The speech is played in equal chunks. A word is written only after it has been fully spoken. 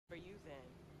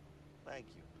then. Thank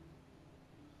you.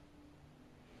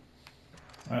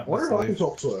 Right, What if I can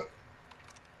talk to her?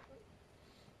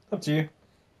 Up to you.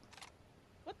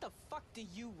 What the fuck do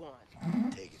you want?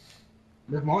 Take it.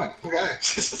 Never mind. Okay.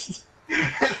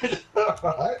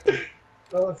 Alright.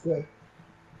 Oh, that's good.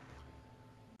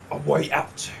 A way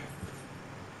out.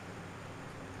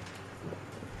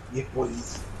 Yeah,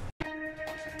 boys.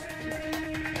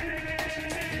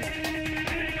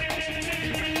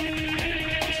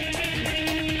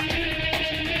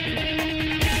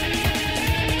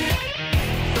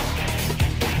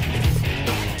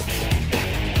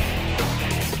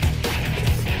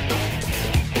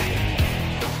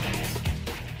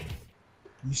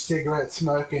 You cigarette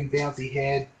smoking, bouncy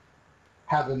head,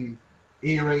 having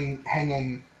earring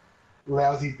hanging,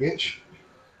 lousy bitch.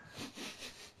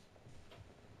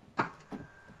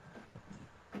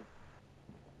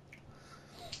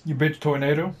 You bitch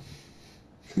tornado.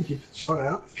 You bitch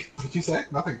tornado. What did you say?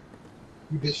 Nothing.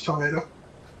 You bitch tornado.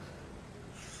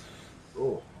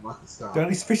 Oh, I like the start.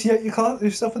 Don't asphyxiate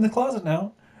yourself in the closet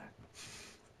now.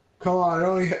 Come on, it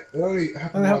only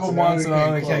happened Happened once and I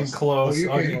only came close. Oh,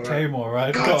 you Oh, you alright. came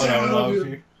alright. God God, damn, I love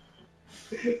you.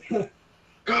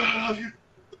 God, I love you.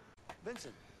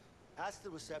 Vincent, ask the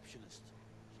receptionist.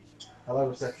 Hello,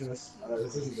 receptionist.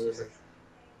 This isn't the reception.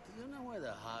 Do you know where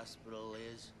the hospital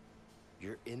is?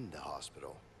 You're in the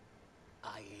hospital.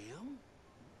 I am?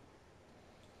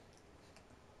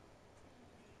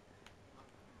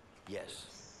 Yes.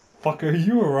 Fucker,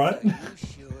 you alright? Are you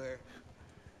sure?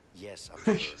 Yes,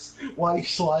 I'm sure. Why are you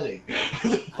sliding?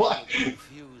 I Why? get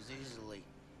confused easily.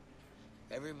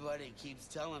 Everybody keeps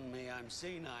telling me I'm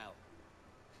senile.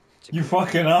 You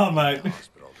fucking are, mate.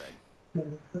 Hospital,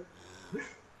 then. I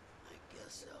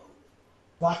guess so.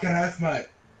 Fucking earth, mate.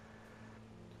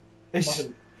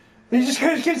 He just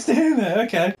gets to him there,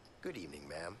 okay. Good evening,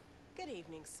 ma'am. Good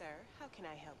evening, sir. How can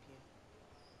I help you?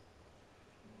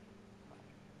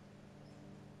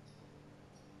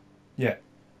 Yeah.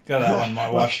 Got that one. My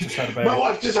wife just had a baby. My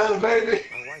wife just had a baby.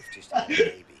 My wife just had a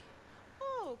baby.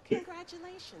 Oh,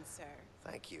 congratulations, sir.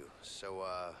 Thank you. So,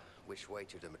 which way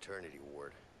to the maternity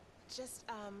ward? Just,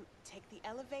 take the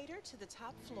elevator to the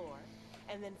top floor,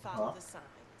 and then follow the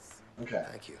signs. Okay.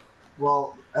 Thank you.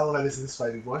 Well, elevators in this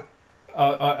baby boy.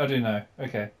 I do know.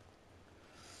 Okay.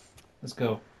 Let's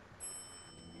go.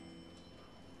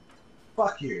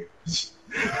 Fuck you.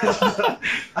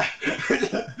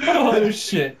 Oh,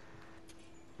 shit.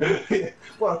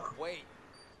 Well, Wait.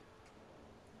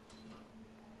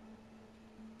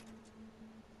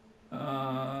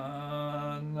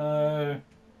 No.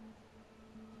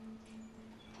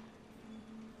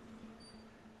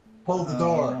 hold the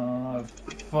door.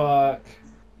 Fuck.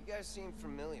 You guys seem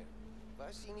familiar. Have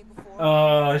I seen you before?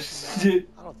 Oh, shit.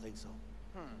 I don't think so.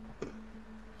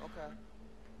 Okay.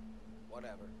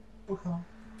 Whatever. Okay.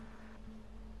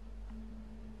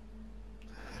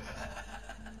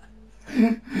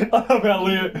 I love how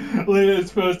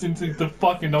Leah's first instinct to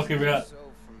fucking knock him out. So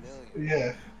familiar.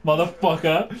 Yeah.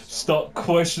 Motherfucker, stop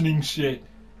questioning shit.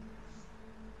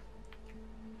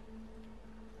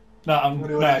 No, What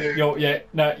do I do? you're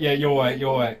your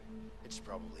way. It's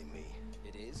probably me.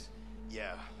 It is?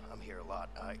 Yeah, I'm here a lot.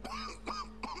 I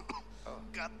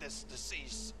got this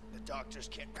disease. The doctors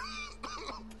can't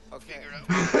Okay. figure out.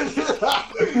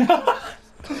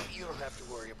 You don't have to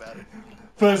worry about it.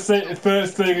 First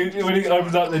thing, when he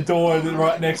opens up the door, and then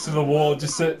right next to the wall,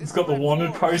 it's got the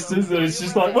wanted posters, and it's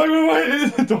just like, wait,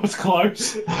 the door's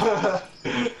closed. I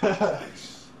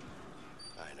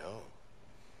know.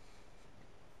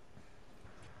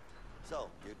 So,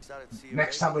 you excited to see your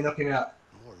Next baby? time we knock him out.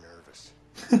 I'm more nervous.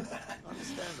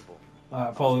 Understandable.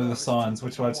 Alright, follow the signs.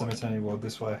 Which way to the maternity ward?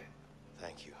 This way.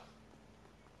 Thank you.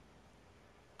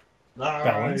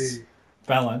 Balance.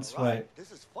 Balance, Right, wait.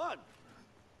 this is fun.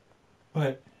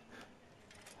 Wait.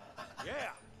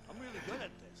 Yeah, I'm really good at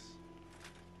this.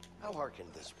 How hard can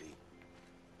this be?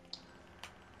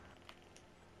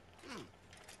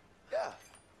 Yeah,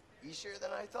 easier than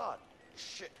I thought.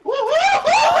 Shit. You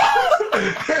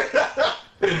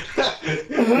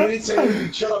didn't say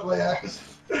anything. Shut up, my ass.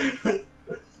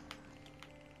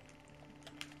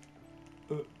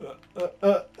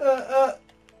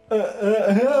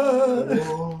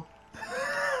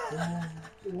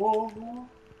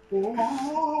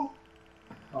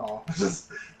 Oh,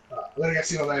 let me go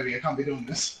see my baby. I can't be doing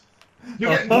this.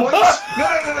 You're getting points.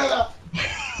 No.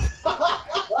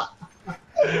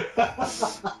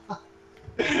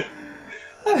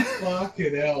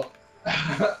 Fucking hell.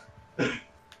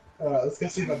 Alright, let's go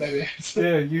see my baby.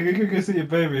 Yeah, you can go see your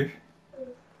baby.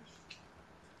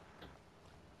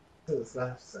 What's that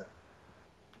have to say?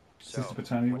 So, Sister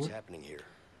Patani what's wood? happening here?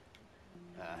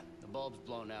 The bulb's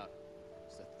blown out.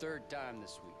 It's the third time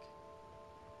this week.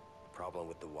 Problem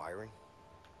with the wiring?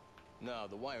 No,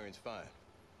 the wiring's fine.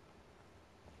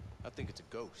 I think it's a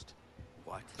ghost.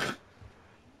 What?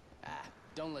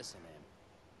 Don't listen to him.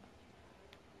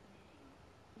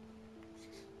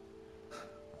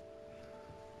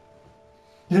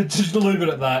 Yeah, just leave it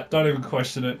at that. Don't even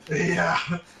question it. Yeah.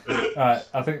 Alright,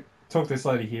 I think talk to this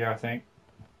lady here, I think.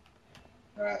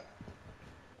 Alright.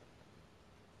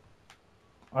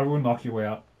 I will knock you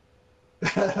out.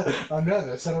 I'm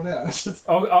nervous, settle down.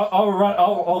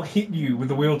 I'll hit you with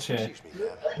the wheelchair. Excuse me,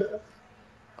 ma'am.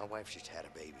 My wife just had a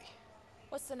baby.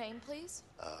 What's the name, please?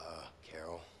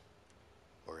 Carol.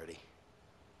 Already.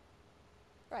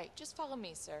 Right, just follow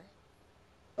me, sir.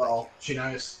 Uh-oh, she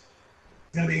knows.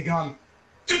 It's gonna be a gun.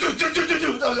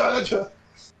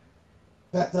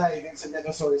 That day, Vincent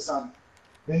never saw his son.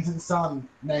 Vincent's son,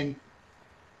 named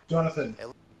Jonathan.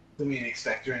 To me, an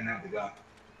inspector and had the gun.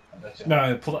 I betcha.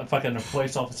 No, fucking the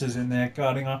police officers in there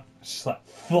guarding her. It's just like,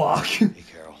 fuck. Hey,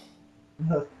 Carol.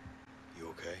 You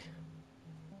okay?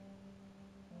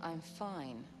 I'm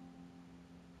fine.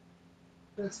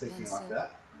 Don't speak to me like Vincent,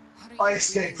 that. what are I you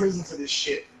escaped doing? prison for this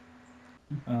shit.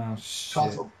 Oh,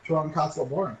 shit. Cards got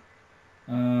boring.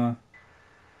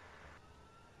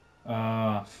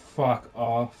 Fuck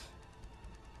off.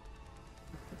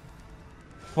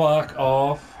 Fuck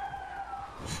off.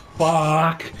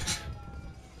 Fuck.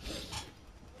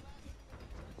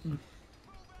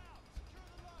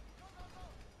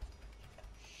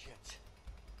 Shit.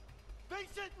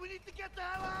 Vincent, we need to get the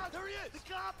hell out! There he is! The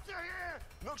cops are here!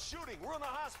 No shooting. We're in the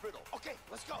hospital. Okay,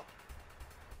 let's go.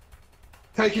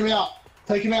 Take him out.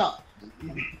 Take him out.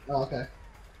 Oh, okay.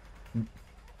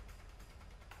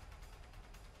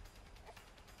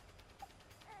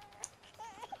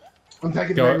 I'm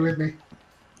taking the Go. baby with me.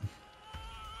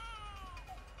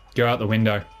 Go out the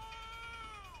window.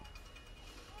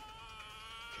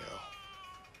 Carol.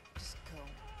 Just go.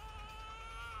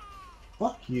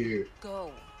 Fuck you.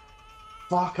 Go.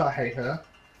 Fuck, I hate her.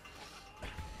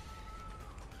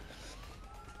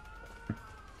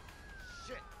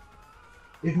 Shit.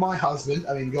 If my husband,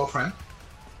 I mean girlfriend.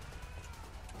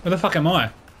 Where the fuck am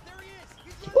I? There he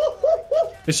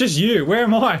is! It's just you. Where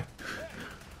am I?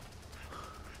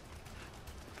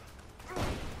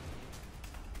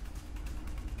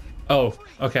 Oh,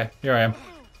 okay. Here I am.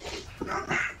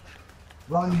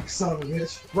 Run, you son of a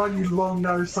bitch. Run, you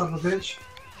long-nosed son of a bitch.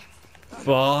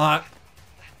 Fuck.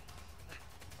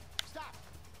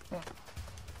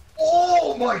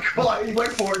 Oh my god, he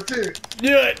went for it too.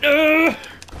 Yeah.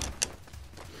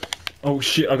 Oh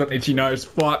shit! I got an itchy nose.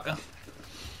 Fuck.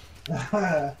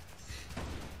 Hey,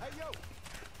 yo!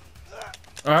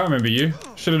 I remember you.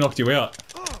 Should have knocked you out.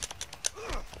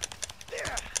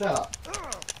 Shut up.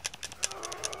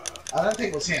 I don't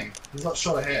think it was him. He's got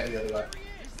shorter hair the other way.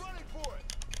 He's running for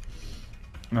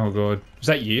it! Oh god. Was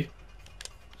that you?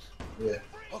 Yeah.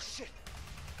 Oh, shit!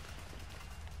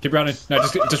 Keep running. No,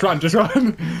 just run. Just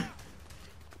run.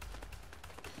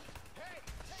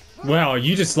 Wow,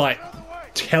 you just like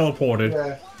teleported.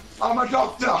 Yeah. I'm a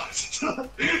doctor!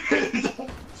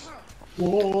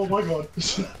 Oh my god.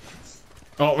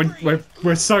 Oh,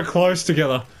 we're so close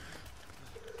together.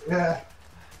 Yeah.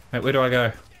 Wait, where do I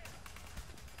go?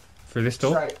 Through this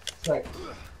door? Straight.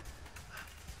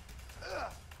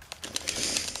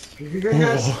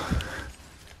 Yes. Oh.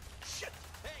 Shit!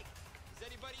 Hey! Is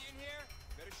anybody in here?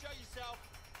 Better show yourself.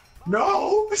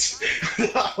 No!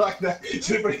 I like that.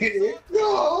 Somebody in here?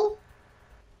 No!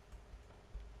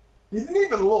 You didn't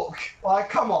even look. Like,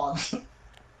 come on.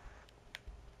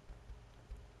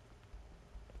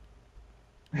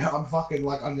 Yeah, I'm fucking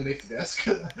like underneath the desk.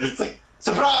 It's like,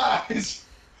 surprise!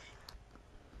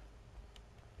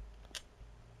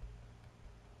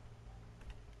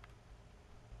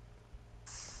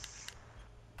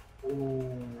 Ooh.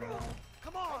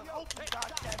 Come on, open,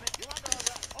 goddammit! You're under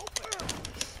arrest. Open!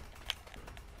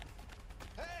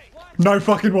 Hey! What? No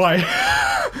fucking way.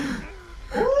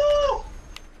 Ooh.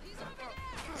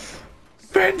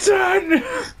 Benson!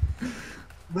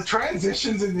 The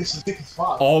transitions in this is thick as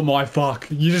fuck. Oh my fuck.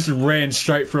 You just ran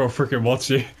straight through a freaking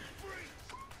Wotsie.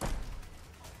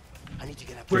 I need to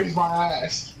get up. Freeze my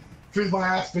ass. Freeze my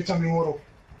ass, bitch, I'm immortal.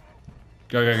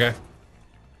 Go, go, go.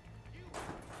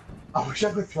 I wish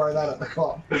I could throw that at the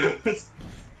cop. That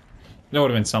would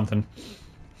have been something.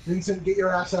 Vincent, get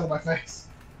your ass out of my face.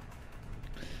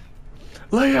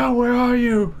 Leo, where are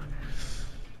you?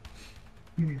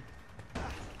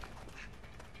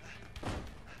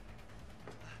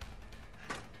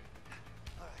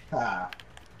 Ah.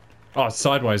 Oh, it's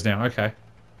sideways now. Okay.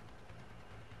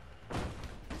 He's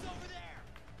over there!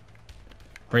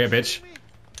 Bring it, bitch.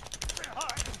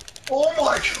 Oh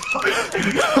my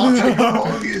god! I'll take all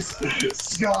of this.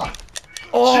 Scott.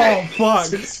 Oh fuck!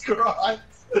 Jesus Christ.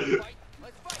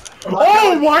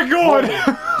 Oh my god!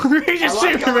 He just I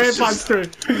like shoots how the man it's punch just-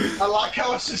 through. I like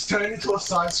how it's just turned into a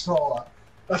side scroller.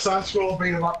 A side scroller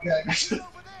beat 'em up game.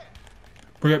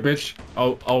 Bring it, bitch.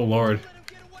 Oh lord.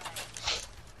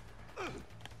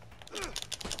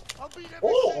 I'll beat every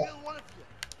Oh. single one of you.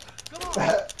 Come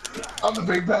on. I'm the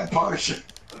big bad Punisher.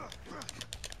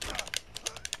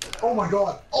 Oh my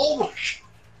god. Oh my.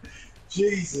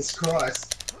 Jesus Christ.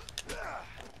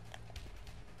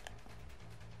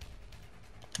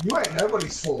 You ain't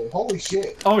nobody's fool. Holy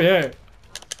shit. Oh yeah.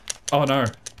 Oh no.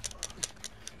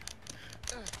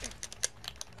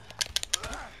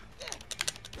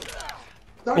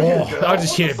 Don't hit a Oh, girl. I just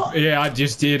What the hit fuck? it. Yeah, I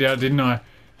just did, didn't I?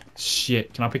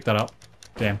 Shit. Can I pick that up?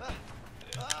 Damn.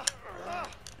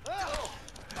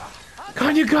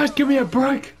 Can't you guys give me a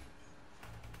break?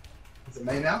 Is it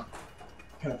me now?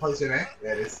 Can I please do me?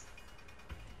 There it is.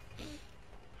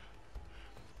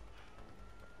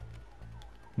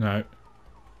 No.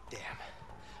 Damn.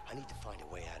 I need to find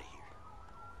a way out of here.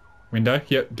 Window?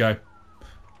 Yep, go.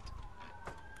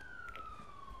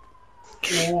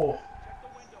 Oh.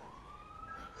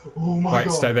 Oh my Wait,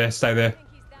 god. stay there, stay there. think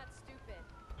he's that stupid.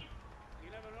 You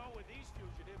never know with these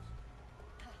fugitives.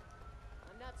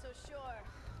 I'm not so sure.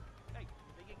 Hey,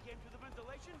 you think it came through the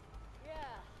ventilation? Yeah,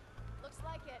 looks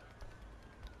like it.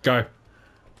 Go.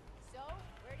 So,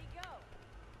 where'd he go?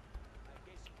 I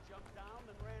guess he jumped down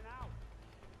and ran out.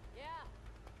 Yeah,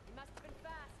 he must have been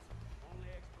fast. Only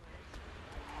explanation.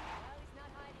 Well, he's not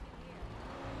hiding in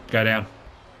here. Go down.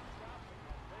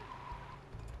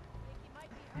 Think he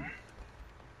might be hurt?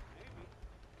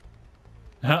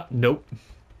 Huh? Nope.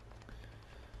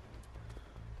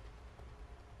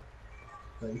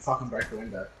 Don't you fucking break the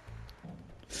window.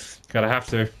 Gotta have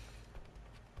to.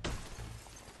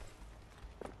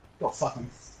 Got fucking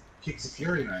kicks of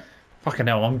fury, mate. Fucking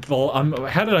hell, I'm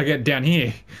how did I get down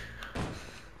here?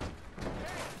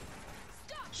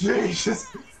 Jesus.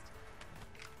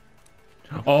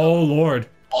 Oh lord.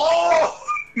 Oh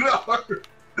no!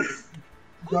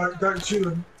 Don't shoot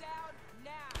him. Down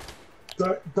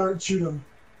now. Don't shoot him.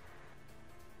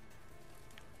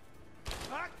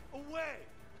 Back away!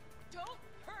 Don't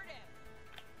hurt him.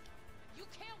 You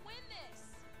can't win this.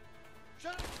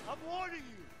 Shut up! I'm warning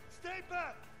you! Stay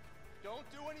back! Don't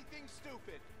do anything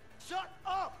stupid! Shut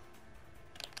up!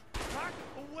 Back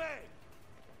away!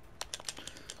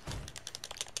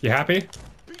 You happy?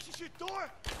 Piece of shit door!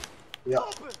 Yeah.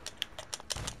 Open!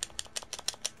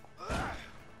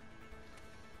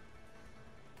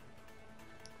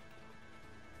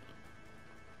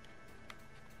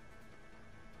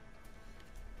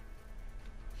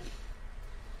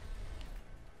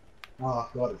 Oh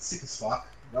god, it's sick as fuck.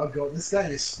 Oh god, this game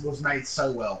was made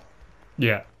so well.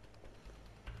 Yeah.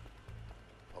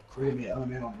 Oh, crap. Really,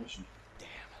 I'm in on a mission. Damn.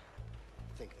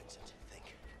 Think, Vincent.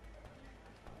 Think.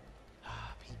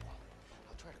 Ah, people.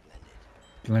 I'll try to blend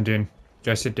in. Blend in.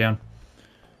 Go sit down.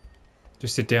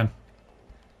 Just sit down.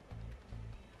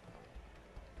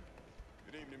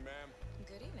 Good evening, ma'am.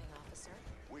 Good evening, officer.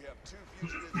 We have 2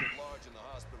 fugitives at large in the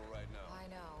hospital right now. I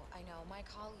know. My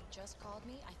colleague just called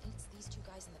me. I think it's these 2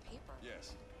 guys in the paper.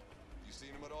 Yes. You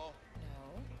seen them at all?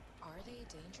 No. Are they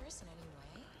dangerous in any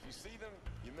way? If you see them,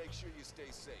 you make sure you stay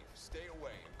safe. Stay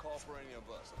away and call for any of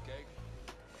us, okay?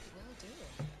 Will do.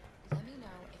 Let me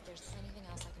know if there's anything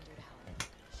else I can do to help.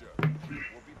 Sure.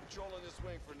 We'll be patrolling this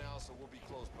wing for now, so we'll be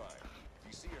close by. If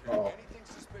you see or Oh. hear anything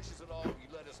suspicious at all, you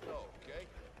let us know, okay?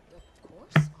 Of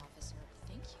course, officer.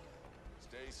 Thank you.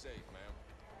 Stay safe, ma'am.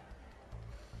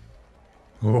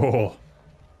 Oh.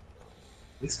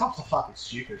 These cops are fucking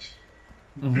stupid.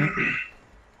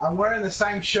 I'm wearing the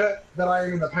same shirt that I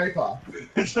am in the paper.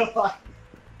 It's like,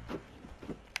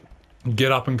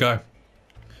 Get up and go.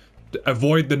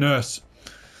 Avoid the nurse.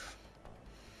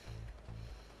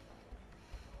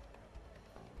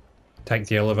 Take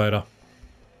the elevator.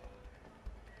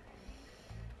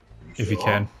 If you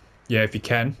can. Yeah, if you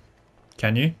can.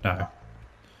 Can you? No.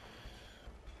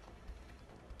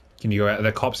 Can you go out? Are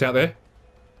there cops out there?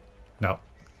 No.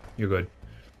 You're good.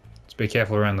 Just be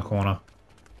careful around the corner.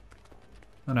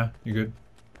 Oh no, you're good.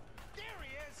 There he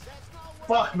is! That's not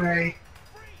what fuck me.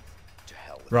 To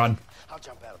hell with Run. it. I'll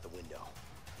jump out of the window.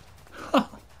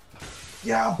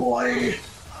 Yeah, boy.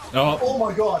 Oh, Oh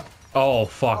my god. oh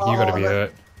fuck, you gotta be that-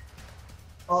 hurt.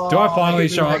 Oh, Do I finally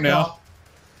hit me show with up that now? car.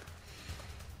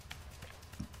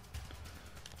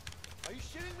 Are you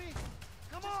shitting me?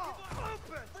 Come on!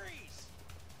 Open! Freeze!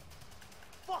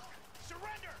 Fuck!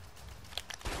 Surrender!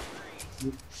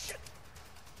 Freeze! Shit!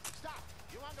 Stop!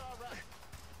 You're under arrest.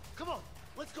 Come on,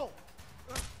 let's go.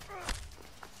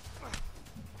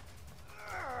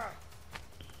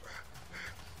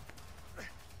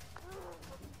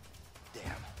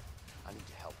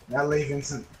 Now leave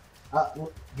Vincent.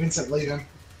 Vincent, leave him.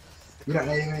 You don't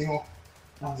need him anymore.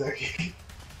 I'm joking.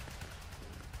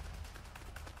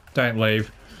 Don't leave.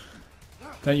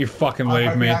 Don't you fucking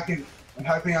leave me. I'm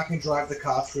hoping I can drive the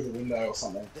car through the window or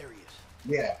something. There he is.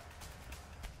 Yeah.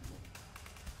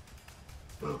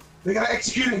 They're gonna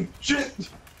execute him! Shit!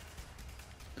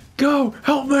 Go!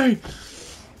 Help me!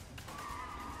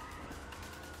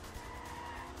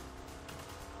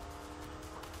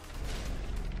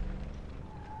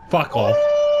 Fuck off.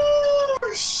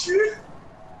 Oh, shit!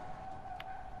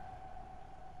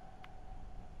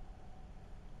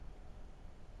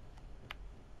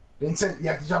 Vincent, you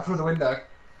have to jump through the window.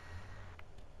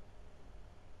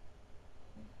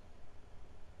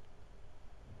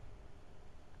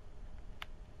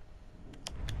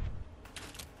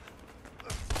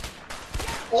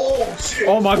 Oh shit!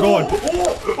 Oh my god!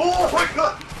 Oh my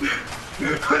god!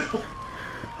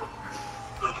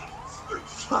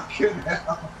 Fucking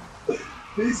hell!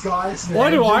 These guys, man.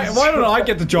 Why don't I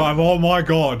get to drive? Oh my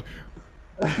god!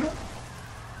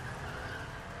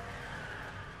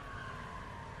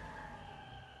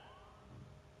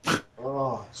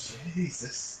 Oh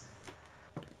Jesus!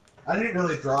 I didn't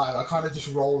really drive. I kind of just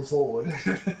rolled forward.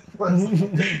 That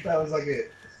was like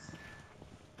it.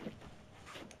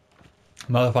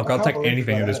 Motherfucker, I'll take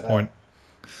anything at this point.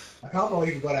 I can't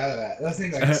believe you got out of that. That doesn't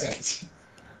even make sense.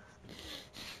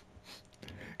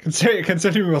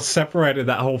 Considering we were separated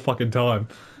that whole fucking time.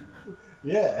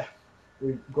 Yeah.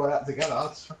 We got out together.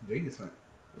 That's fucking genius, mate.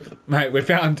 Mate, we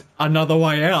found another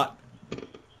way out.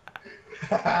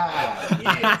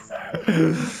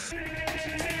 Yes.